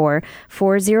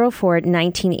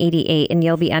 224-404-1988 and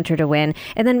you'll be entered to win.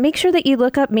 And then make sure that you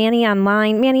look up Manny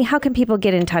online. Manny, how can people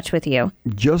get in touch with you?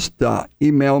 Just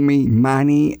email me,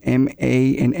 Manny,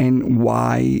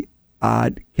 MANNY,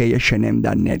 at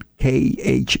KHNM.net,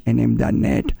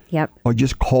 KHNM.net. Yep. Or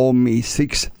just call me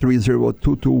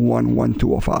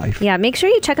 630-221-1205. Yeah, make sure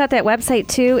you check out that website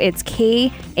too. It's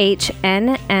KHNM.net.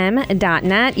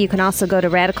 You can also go to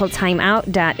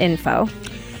radicaltimeout.info.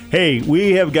 Hey,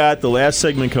 we have got the last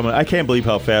segment coming. I can't believe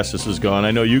how fast this has gone.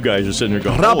 I know you guys are sitting there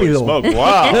going, holy smoke,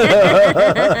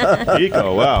 wow.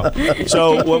 Pico, wow.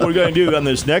 So what we're going to do on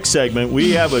this next segment,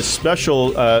 we have a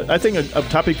special, I think a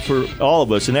topic for all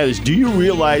of us, and that is, do you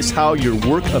realize how your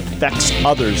work affects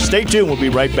others? Stay tuned. We'll be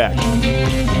right back.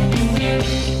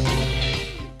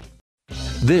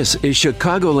 This is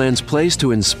Chicagoland's place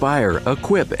to inspire,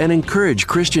 equip, and encourage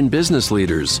Christian business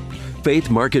leaders. Faith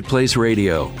Marketplace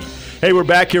Radio. Hey, we're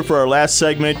back here for our last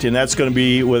segment, and that's going to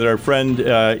be with our friend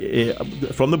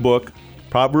from the book,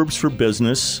 Proverbs for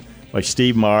Business by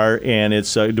Steve Maher, and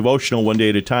it's a devotional one day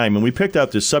at a time. And we picked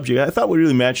out this subject. I thought we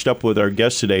really matched up with our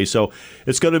guest today. So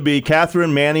it's going to be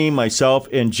Catherine, Manny, myself,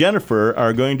 and Jennifer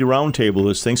are going to roundtable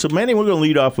this thing. So, Manny, we're going to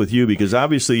lead off with you because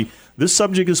obviously this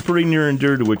subject is pretty near and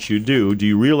dear to what you do. Do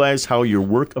you realize how your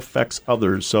work affects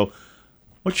others? So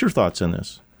what's your thoughts on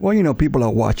this? Well, people are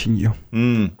watching you.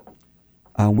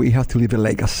 We have to leave a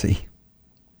legacy.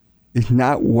 It's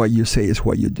not what you say, it's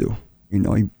what you do.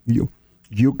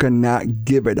 You cannot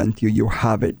give it until you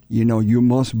have it. You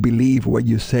must believe what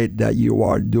you said that you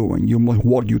are doing. You must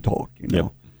walk you talk,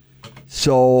 Yep.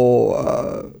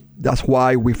 So that's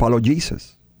why we follow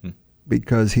Jesus,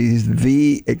 because he's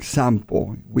the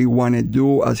example. We want to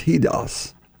do as he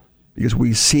does, because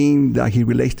we've seen that he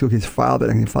relates to his Father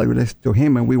and his Father relates to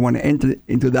him, and we want to enter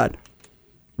into that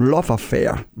love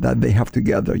affair that they have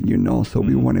together, so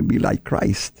we want to be like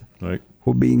Christ, right,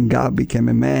 who being God became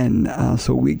a man,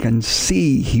 so we can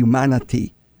see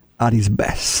humanity at its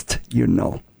best,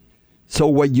 So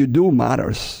what you do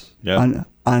matters, and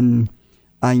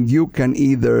you can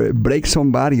either break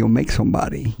somebody or make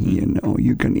somebody,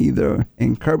 you can either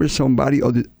encourage somebody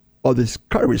or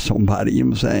discourage somebody, you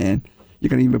know what I'm saying? You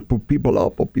can even put people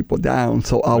up or people down.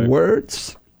 So our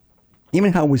words,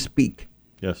 even how we speak,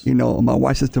 yes. My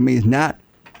wife says to me, it's not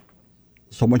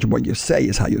so much what you say,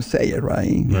 it's how you say it,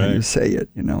 right? How you say it,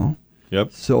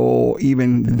 Yep. So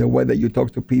even the way that you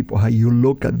talk to people, how you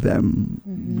look at them,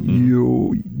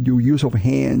 you use of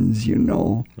hands,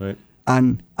 Right.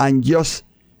 And just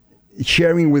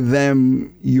sharing with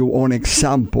them your own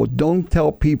example. Don't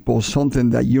tell people something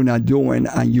that you're not doing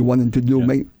and you want them to do.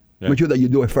 Make sure that you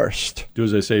do it first. Do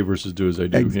as I say versus do as I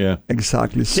do.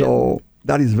 Exactly. So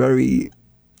that is very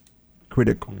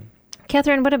critical.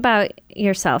 Catherine, what about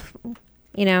yourself?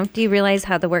 Do you realize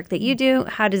how the work that you do,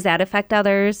 how does that affect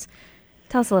others?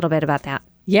 Tell us a little bit about that.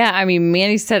 Yeah, I mean,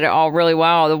 Manny said it all really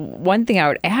well. The one thing I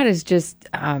would add is just,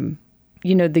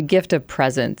 the gift of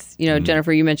presence.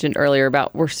 Jennifer, you mentioned earlier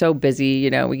about we're so busy, we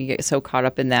can get so caught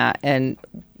up in that. And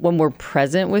when we're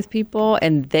present with people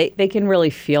and they can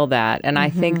really feel that. And I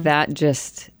think that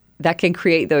can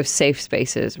create those safe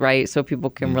spaces, right? So people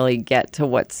can really get to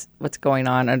what's going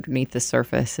on underneath the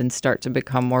surface and start to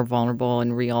become more vulnerable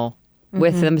and real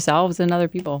with themselves and other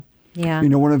people. Yeah.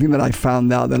 One of the things that I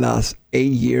found out the last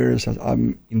 8 years as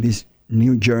I'm in this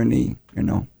new journey,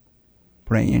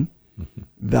 praying,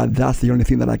 that's the only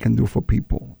thing that I can do for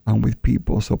people and with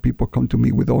people. So people come to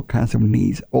me with all kinds of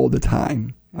needs all the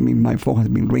time. I mean, my phone has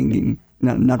been ringing,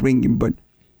 not ringing, but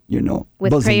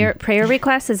with buzzing. prayer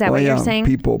requests. Is that what you're saying?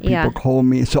 People call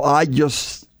me, so I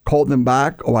just call them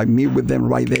back, or I meet with them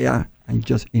right there and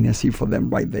just intercede for them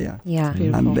right there. Yeah,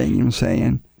 and then, you know what I'm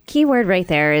saying, key word right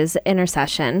there is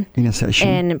intercession. Intercession.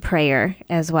 And prayer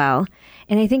as well.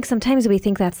 And I think sometimes we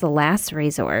think that's the last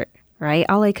resort, right?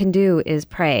 All I can do is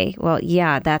pray. Well,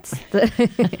 yeah, that's the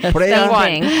Prayer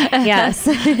same thing. Yes.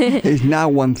 is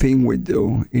not one thing we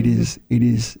do. It is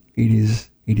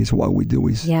what we do.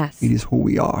 Yes. It is who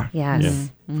we are.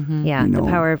 Yes. Yeah, You the know,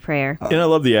 power of prayer. And I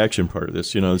love the action part of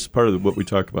this. It's part of what we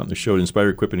talk about in the show. To inspire,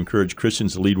 equip, and encourage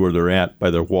Christians to lead where they're at by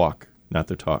their walk, not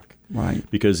their talk. Right.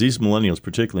 Because these millennials,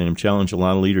 particularly, and I'm challenging a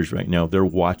lot of leaders right now, they're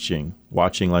watching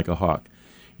like a hawk.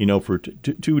 For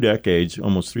 2 decades,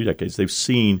 almost 3 decades, they've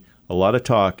seen a lot of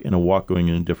talk and a walk going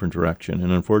in a different direction.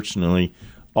 And unfortunately,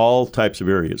 all types of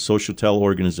areas, social tele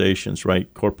organizations,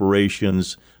 right,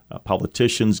 corporations,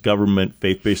 politicians, government,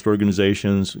 faith-based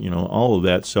organizations, all of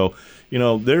that. So,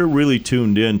 they're really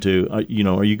tuned into, are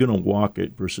you going to walk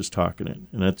it versus talking it?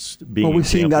 And that's being Well, we've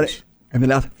seen examples. that in the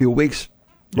last few weeks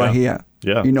right here.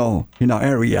 Yeah. In our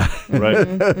area. Right.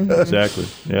 Exactly.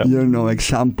 Yeah.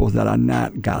 Examples that are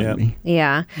not godly.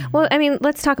 Yeah. Well, I mean,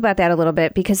 let's talk about that a little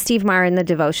bit, because Steve Maher in the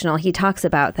devotional, he talks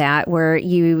about that, where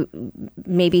you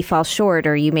maybe fall short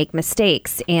or you make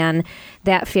mistakes, and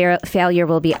that failure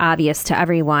will be obvious to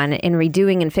everyone. And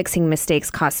redoing and fixing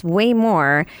mistakes costs way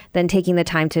more than taking the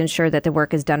time to ensure that the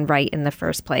work is done right in the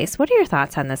first place. What are your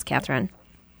thoughts on this, Catherine?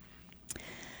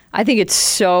 I think it's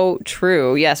so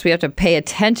true. Yes, we have to pay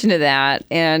attention to that.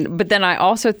 But then I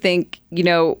also think,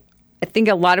 I think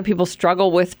a lot of people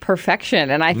struggle with perfection.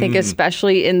 And I think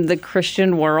especially in the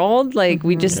Christian world, like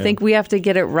we just think we have to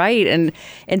get it right.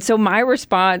 And so my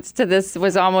response to this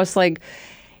was almost like,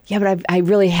 yeah, but I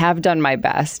really have done my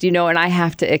best, and I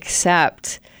have to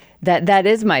accept that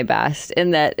is my best,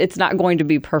 and that it's not going to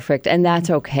be perfect, and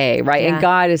that's okay, right? Yeah. And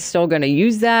God is still going to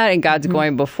use that, and God's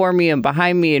going before me and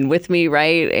behind me and with me,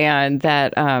 right? And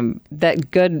that that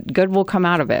good will come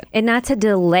out of it. And not to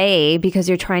delay because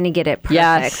you're trying to get it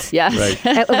perfect. Yes.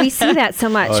 Right. We see that so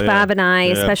much, Oh, yeah. Bob and I,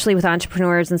 Yeah. especially with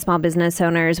entrepreneurs and small business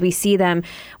owners. We see them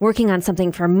working on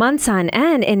something for months on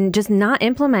end and just not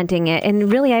implementing it.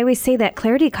 And really, I always say that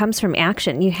clarity comes from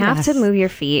action. You have to move your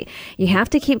feet. You have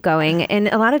to keep going. And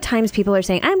a lot of times people are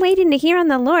saying, I'm waiting to hear on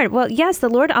the Lord. Well, yes, the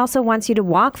Lord also wants you to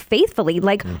walk faithfully,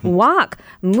 like walk,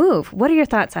 move. What are your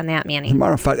thoughts on that, As a Manny?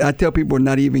 matter of fact, I tell people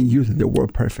not even use the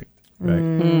word perfect,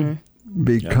 Right.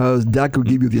 because that could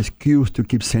give you the excuse to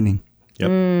keep sinning.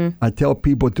 Yep. I tell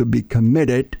people to be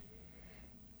committed,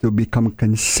 to become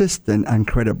consistent and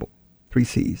credible. 3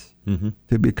 C's.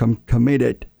 To become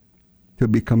committed, to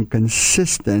become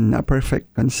consistent, not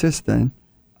perfect, consistent,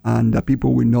 and the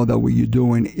people will know that what you're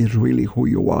doing is really who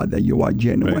you are, that you are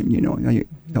genuine, Right.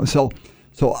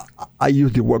 So I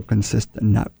use the word consistent,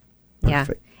 not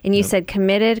perfect. Yeah. And you said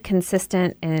committed,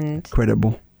 consistent, and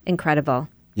Credible. incredible.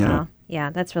 Yeah. Wow. Yeah,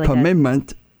 that's really good.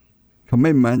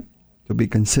 Commitment to be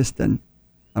consistent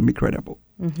and be credible.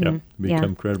 Yeah,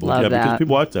 become credible. Love Because that.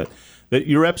 people want that.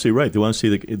 You're absolutely right. They want to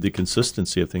see the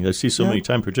consistency of things. I see so many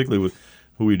times, particularly with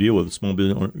who we deal with, small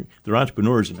business, they're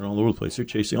entrepreneurs and they're all over the place. They're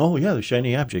chasing, the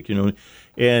shiny object,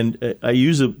 And I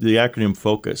use the acronym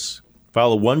FOCUS.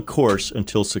 Follow one course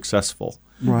until successful.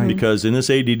 Right. Because in this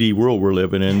ADD world we're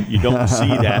living in, you don't see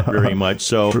that very much.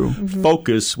 So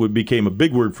focus became a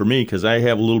big word for me, because I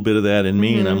have a little bit of that in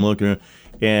me, and I'm looking,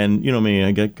 and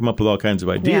I come up with all kinds of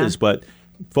ideas, but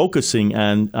focusing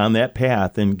on that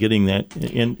path and getting that,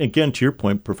 and again, to your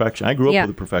point, perfection. I grew up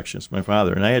with a perfectionist, my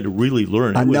father, and I had to really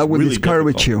learn. And that will really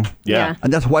discourage difficult. you. Yeah.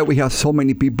 And that's why we have so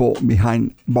many people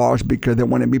behind bars, because they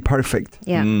want to be perfect.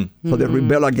 Yeah. So they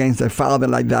rebel against their father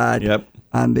like that. Yep.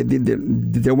 And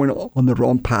they went on the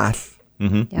wrong path.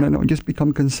 Yeah. No, just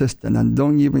become consistent and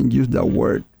don't even use that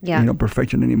word,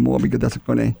 perfection anymore, because that's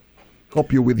going to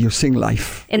help you with your sing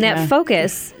life. And that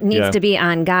focus needs to be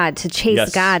on God, to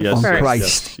chase God On first.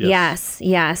 Christ.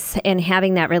 Yes. And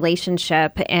having that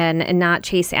relationship and not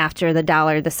chase after the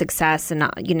dollar, the success, and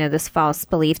this false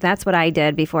belief. That's what I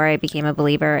did before I became a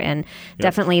believer. And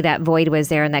definitely that void was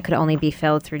there, and that could only be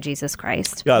filled through Jesus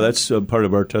Christ. Yeah, that's part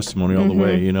of our testimony all the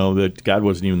way, that God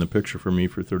wasn't even the picture for me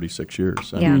for 36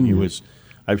 years. I mean, he was...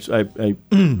 I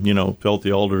felt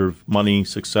the altar of money,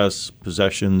 success,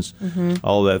 possessions,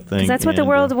 all that thing. That's what the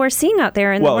world we're seeing out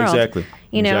there in the world. Exactly.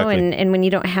 And when you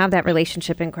don't have that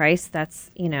relationship in Christ, that's,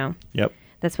 Yep.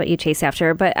 that's what you chase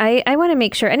after. But I want to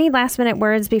make sure, any last minute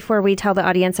words before we tell the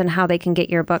audience on how they can get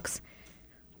your books?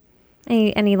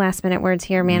 Any last minute words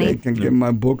here, Manny? They can get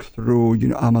my books through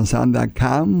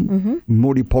Amazon.com,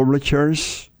 Moody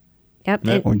Publishers,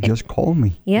 Yep. or just call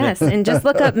me. Yes, and just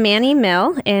look up Manny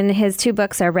Mill, and his 2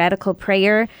 books are Radical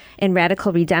Prayer and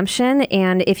Radical Redemption.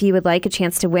 And if you would like a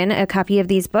chance to win a copy of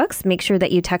these books, make sure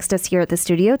that you text us here at the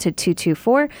studio to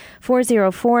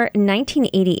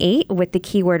 224-404-1988 with the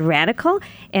keyword radical.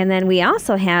 And then we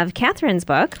also have Catherine's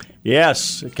book.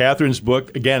 Yes, Catherine's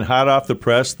book, again, hot off the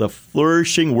press, The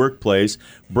Flourishing Workplace,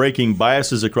 Breaking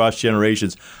Biases Across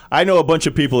Generations. I know a bunch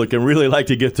of people that can really like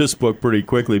to get this book pretty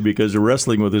quickly because they're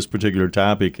wrestling with this particular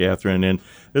topic, Catherine, and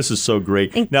this is so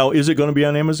great. Now, is it going to be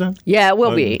on Amazon? Yeah, it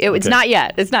will be. It's not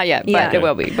yet. It's not yet, but it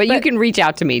will be. But you can reach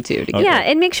out to me, too. Yeah,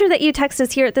 and make sure that you text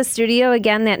us here at the studio.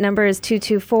 Again, that number is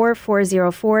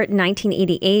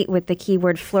 224-404-1988 with the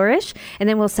keyword flourish, and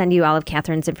then we'll send you all of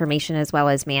Catherine's information as well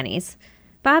as Manny's.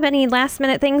 Bob, any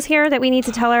last-minute things here that we need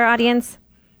to tell our audience?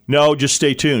 No, just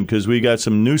stay tuned because we got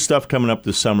some new stuff coming up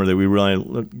this summer that we really,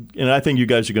 and I think you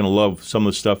guys are going to love some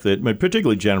of the stuff that,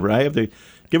 particularly Jennifer, I have to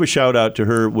give a shout out to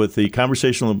her with the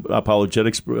conversational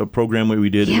apologetics program that we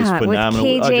did. It was phenomenal.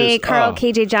 With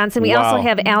KJ Johnson. We also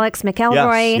have Alex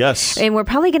McElroy. Yes. And we're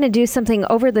probably going to do something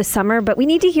over the summer, but we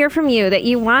need to hear from you that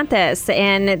you want this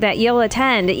and that you'll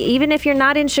attend. Even if you're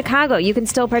not in Chicago, you can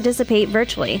still participate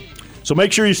virtually. So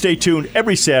make sure you stay tuned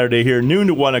every Saturday here, noon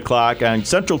to 1 o'clock on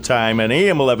Central Time at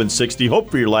AM 1160, Hope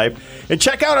for Your Life. And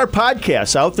check out our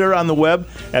podcasts out there on the web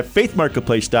at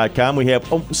faithmarketplace.com. We have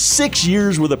 6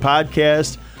 years with a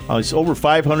podcast. It's over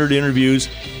 500 interviews,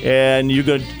 and you're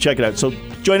going to check it out. So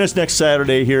join us next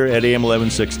Saturday here at AM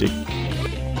 1160.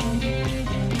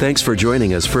 Thanks for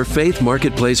joining us for Faith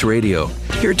Marketplace Radio,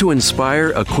 here to inspire,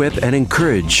 equip, and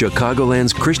encourage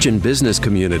Chicagoland's Christian business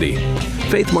community.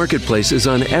 Faith Marketplace is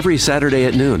on every Saturday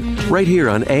at noon, right here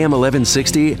on AM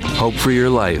 1160, Hope for Your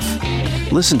Life.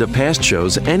 Listen to past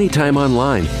shows anytime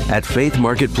online at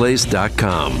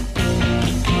faithmarketplace.com.